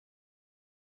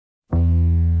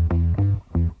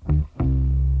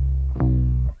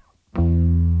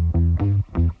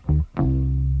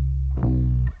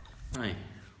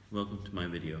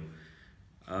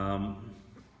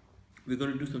We're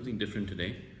going to do something different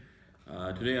today.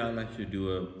 Today I'll actually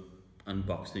do a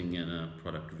unboxing and a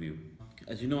product review.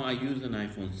 As you know, I use an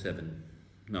iPhone 7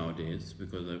 nowadays,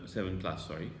 because 7 Plus,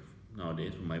 sorry,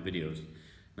 nowadays for my videos.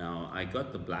 Now I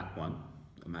got the black one,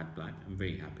 a matte black. I'm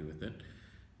very happy with it.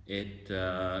 It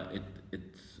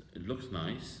looks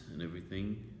nice and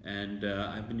everything, and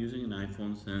I've been using an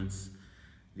iPhone since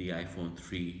the iPhone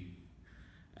 3.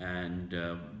 And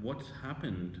what's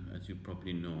happened, as you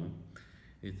probably know,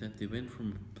 is that they went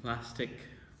from plastic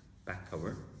back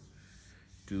cover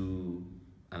to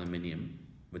aluminium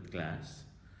with glass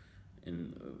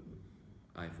in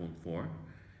iPhone 4,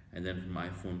 and then from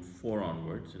iPhone 4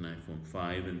 onwards, in iPhone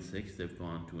 5 and 6, they've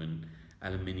gone to an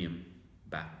aluminium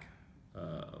back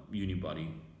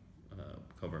unibody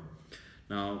cover.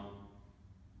 Now,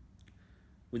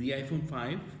 with the iPhone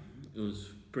 5, it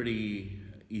was pretty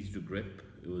easy to grip,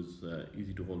 it was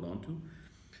easy to hold on to.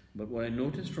 But what I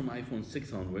noticed from iPhone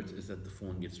 6 onwards is that the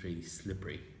phone gets really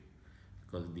slippery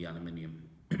because of the aluminium.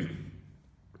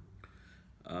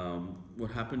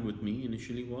 What happened with me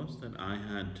initially was that I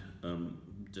had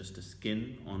just a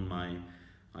skin on my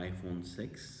iPhone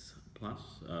 6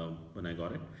 Plus when I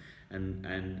got it,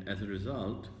 and as a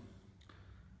result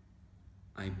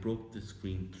I broke the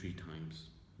screen 3 times.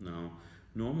 Now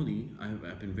normally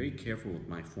I've been very careful with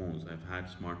my phones. I've had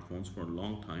smartphones for a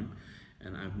long time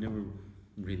and I've never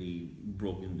really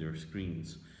broken their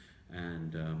screens,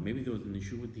 and maybe there was an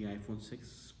issue with the iPhone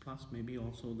 6 Plus. Maybe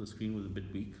also the screen was a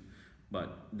bit weak,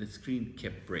 but the screen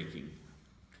kept breaking.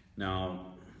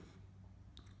 Now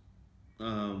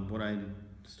what I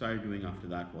started doing after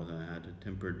that was I had a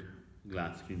tempered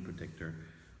glass screen protector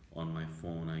on my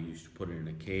phone. I used to put it in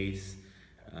a case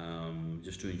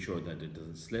just to ensure that it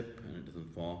doesn't slip and it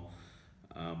doesn't fall.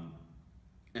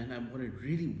 What I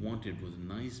really wanted was a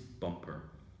nice bumper.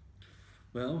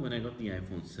 Well, when I got the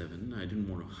iPhone 7, I didn't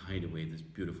want to hide away this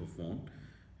beautiful phone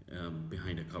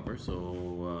behind a cover.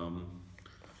 So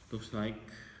looks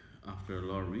like after a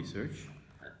lot of research,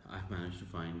 I've managed to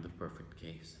find the perfect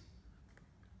case.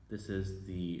 This is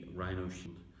the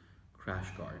Rhinoshield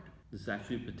Crashguard. This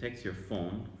actually protects your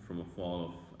phone from a fall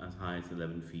of as high as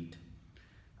 11 feet.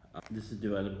 This is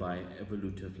developed by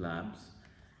Evolutive Labs,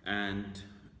 and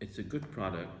it's a good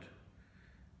product.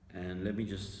 And let me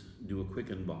just do a quick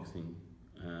unboxing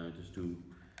just to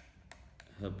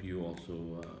help you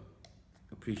also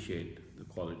appreciate the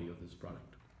quality of this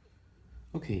product.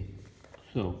 Okay,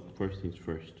 so first things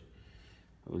first,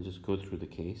 I will just go through the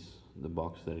case, the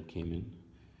box that it came in.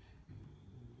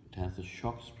 It has the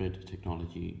shock spread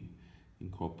technology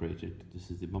incorporated.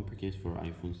 This is the bumper case for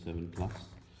iPhone 7 Plus.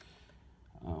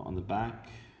 On the back,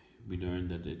 we learned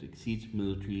that it exceeds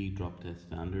military drop test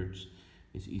standards,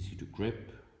 is easy to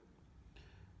grip,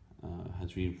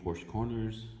 has reinforced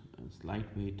corners, it's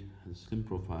lightweight, has a slim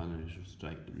profile, and is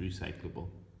recyclable.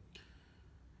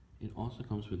 It also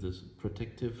comes with this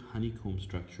protective honeycomb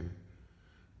structure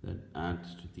that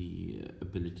adds to the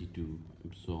ability to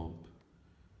absorb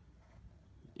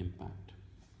impact.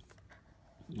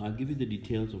 I'll give you the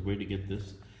details of where to get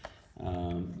this.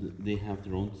 They have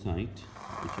their own site,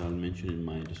 which I'll mention in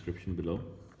my description below.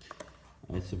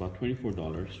 It's about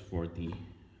 $24 for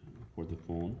the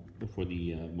phone, for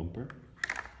the bumper.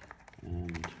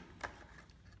 And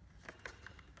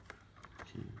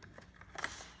okay,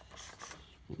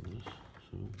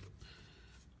 so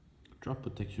drop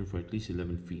protection for at least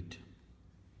 11 feet.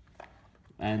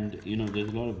 And you know, there's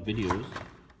a lot of videos.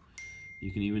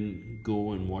 You can even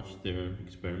go and watch their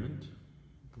experiment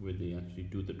where they actually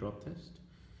do the drop test.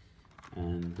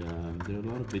 And there are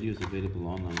a lot of videos available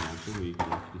online also where you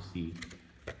can actually see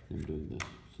them doing this.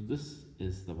 So this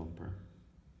is the bumper.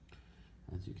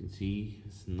 As you can see,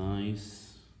 it's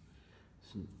nice.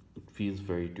 It feels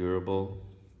very durable,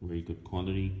 very good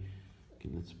quality. Okay,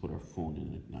 let's put our phone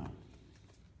in it now.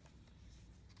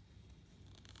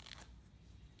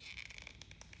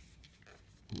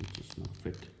 It does not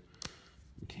fit.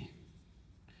 Okay.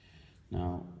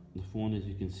 Now the phone, as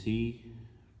you can see,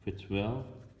 fits well.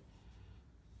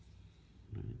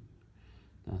 Right.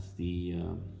 That's the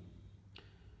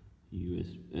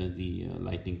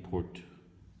lightning port,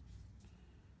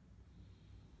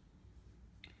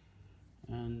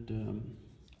 and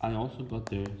I also got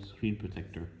their screen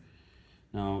protector.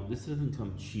 Now this doesn't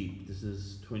come cheap. This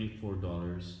is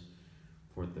 $24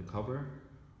 for the cover,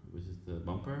 which is the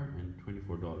bumper, and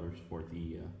 $24 for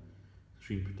the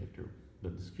screen protector.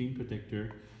 But the screen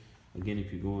protector, again,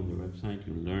 if you go on their website,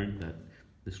 you'll learn that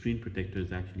the screen protector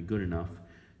is actually good enough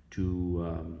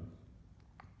to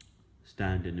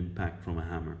stand an impact from a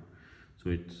hammer. So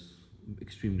it's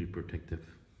extremely protective.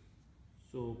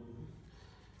 So,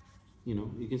 you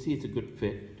know, you can see it's a good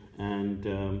fit, and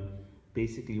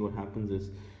basically what happens is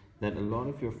that a lot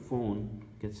of your phone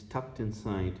gets tucked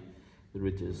inside the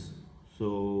ridges, so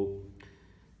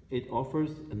it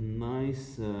offers a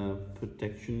nice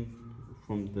protection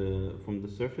from the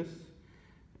surface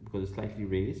because it's slightly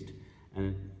raised,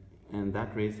 and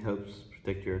that raise helps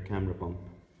protect your camera bump.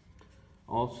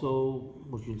 Also,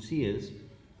 what you'll see is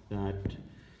that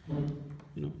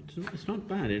it's not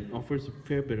bad. It offers a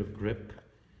fair bit of grip.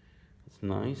 It's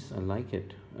nice. I like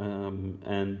it,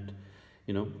 and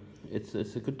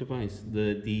it's a good device.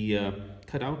 The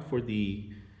cutout for the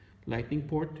lightning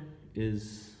port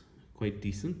is quite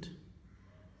decent,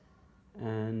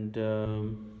 and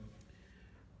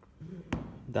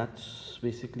that's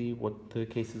basically what the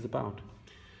case is about.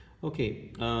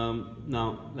 Okay,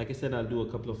 now like I said, I'll do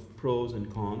a couple of pros and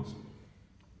cons.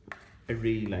 I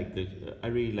really like the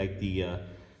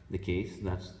case.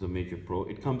 That's the major pro.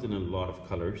 It comes in a lot of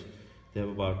colors. They have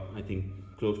about, I think,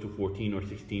 close to 14 or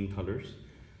 16 colors,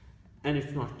 and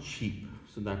it's not cheap.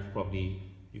 So that's probably,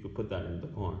 you could put that in the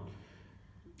con.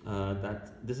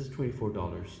 This is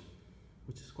 $24,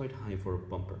 which is quite high for a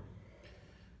bumper.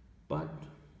 But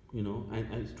and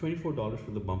it's $24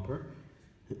 for the bumper.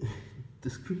 The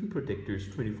screen protector is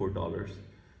 $24. So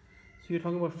you're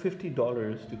talking about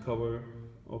 $50 to cover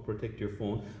or protect your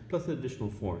phone, plus an additional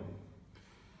 $4.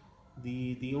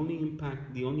 The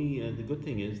good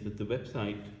thing is that the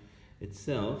website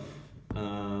itself,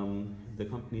 the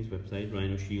company's website,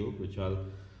 Rhinoshield, which I'll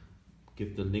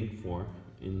give the link for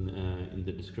in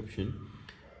the description,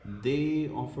 they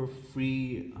offer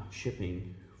free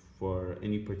shipping for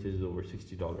any purchases over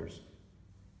 $60.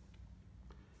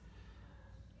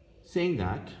 Saying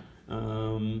that,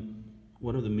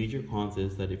 one of the major cons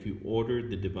is that if you order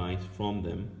the device from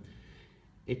them,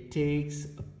 it takes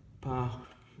about,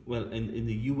 well, in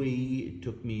the UAE, it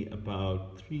took me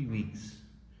about 3 weeks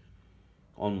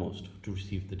almost to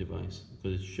receive the device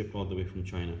because it's shipped all the way from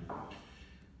China.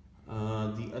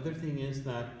 The other thing is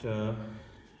that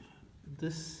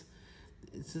there's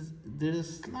a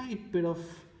slight bit of,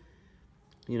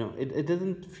 it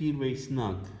doesn't feel very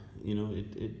snug.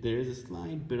 There is a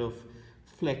slight bit of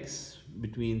flex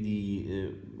between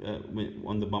the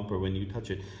on the bumper when you touch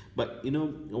it. But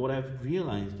what I've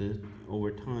realized is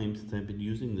over time, since I've been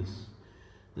using this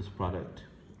product,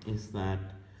 is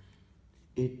that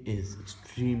it is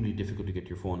extremely difficult to get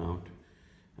your phone out.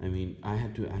 I mean, I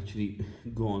had to actually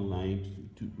go online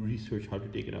to research how to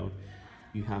take it out.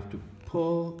 You have to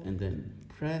pull and then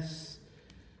press,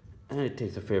 and it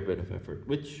takes a fair bit of effort,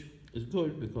 which is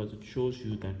good because it shows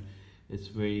you that it's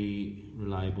very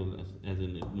reliable, as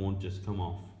in it won't just come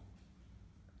off.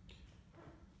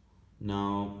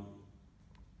 Now,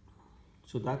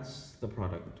 so that's the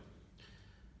product.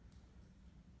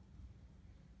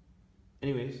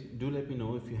 Anyways, do let me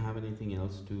know if you have anything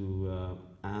else to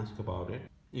ask about it.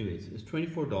 Anyways, it's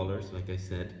 $24, like I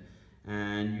said,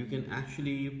 and you can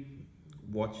actually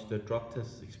watch the drop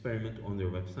test experiment on their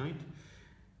website.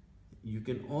 You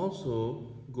can also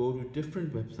go to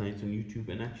different websites on YouTube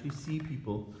and actually see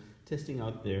people testing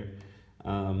out the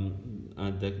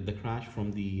crash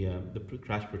from the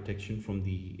crash protection from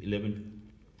the 11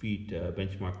 feet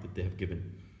benchmark that they have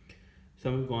given.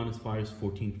 Some have gone as far as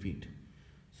 14 feet.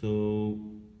 So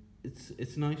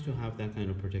it's nice to have that kind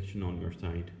of protection on your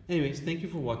side. Anyways, thank you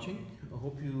for watching. I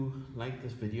hope you liked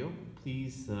this video.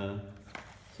 Please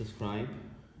subscribe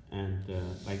and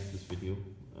like this video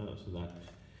so that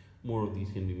more of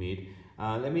these can be made.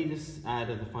 Let me just add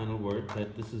as a final word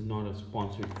that this is not a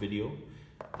sponsored video.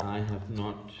 I have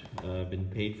not been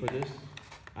paid for this.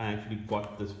 I actually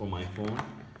bought this for my phone,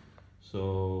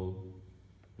 so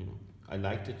I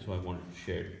liked it, so I wanted to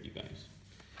share it with you guys.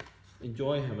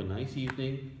 Enjoy, have a nice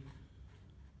evening,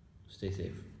 stay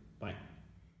safe, bye.